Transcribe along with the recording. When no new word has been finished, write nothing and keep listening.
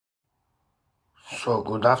So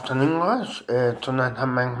good afternoon, guys. Tonight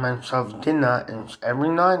I'm making myself dinner. It's every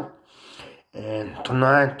night, and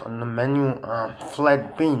tonight on the menu are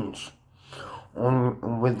flat beans,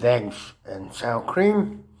 with eggs and sour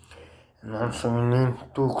cream, and also you need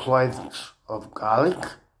 2 cloves of garlic.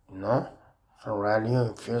 So right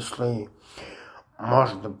here, firstly,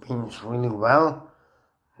 mash the beans really well,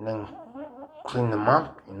 then clean them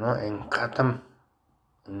up, and cut them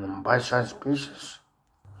in bite-sized pieces.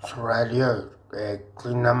 So right here,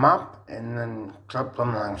 clean them up and then chop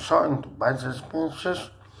them like so into bite-sized pieces.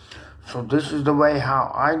 So this is the way how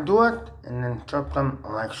I do it, and then chop them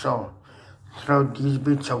like so. Throw these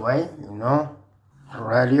bits away, So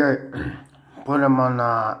right here, put them in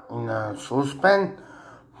a saucepan.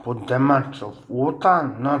 Put that much of water,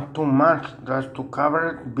 not too much, just to cover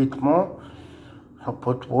it a bit more. So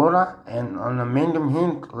put water, and on a medium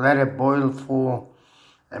heat, let it boil for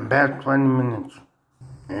about 20 minutes.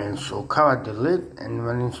 And so cover the lid, and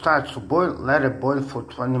when it starts to boil, let it boil for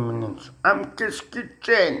 20 minutes. Amke's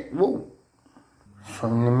kitchen, woo! So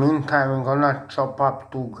in the meantime, we're gonna chop up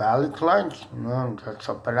 2 garlic cloves, just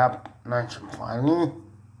chop it up nice and finely.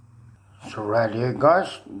 So right here,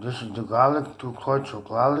 guys, this is the garlic, 2 cloves of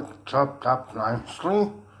garlic chopped up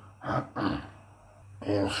nicely.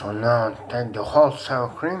 And so now take the whole sour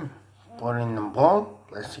cream, put it in a bowl,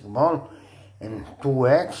 plastic bowl, and 2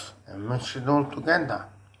 eggs, and mix it all together.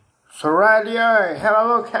 So right here, have a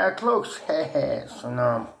look how it looks. So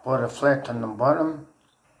now put it flat on the bottom.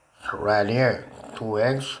 So right here, 2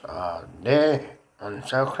 eggs are there on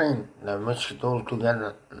sour cream. Now mix it all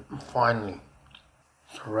together finally.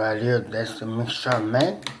 So right here, that's the mixture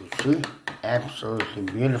made. You see, absolutely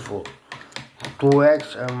beautiful. 2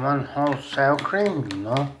 eggs and 1 whole sour cream,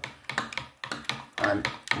 And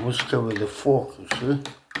whisk it with a fork, you see.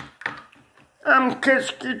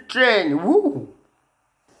 Amke's kitchen, woo!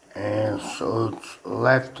 And so it's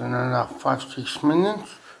left another 5-6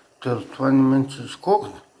 minutes till 20 minutes is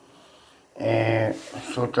cooked. And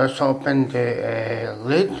so just open the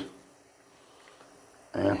lid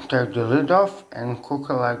and take the lid off and cook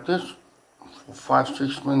it like this for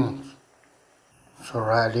 5-6 minutes. So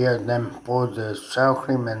right here, then pour the sour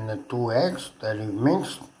cream and the 2 eggs that you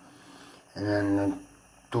mixed, and then the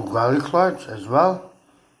 2 garlic cloves as well.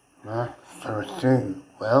 Stir it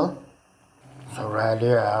well. So right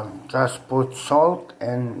here, I've just put salt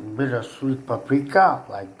and a bit of sweet paprika,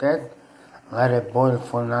 like that. Let it boil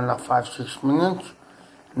for another 5-6 minutes.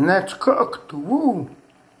 And that's cooked, woo!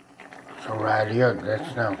 So right here,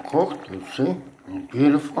 that's now cooked, you see. It's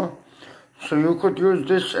beautiful. So you could use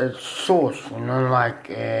this as sauce, like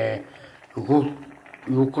you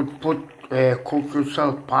could cook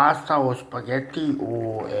yourself pasta or spaghetti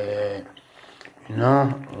or,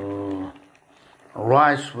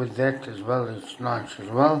 rice with that as well. It's nice as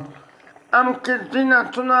well. Amke's dinner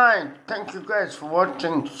tonight. Thank you guys for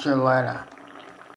watching. See you later.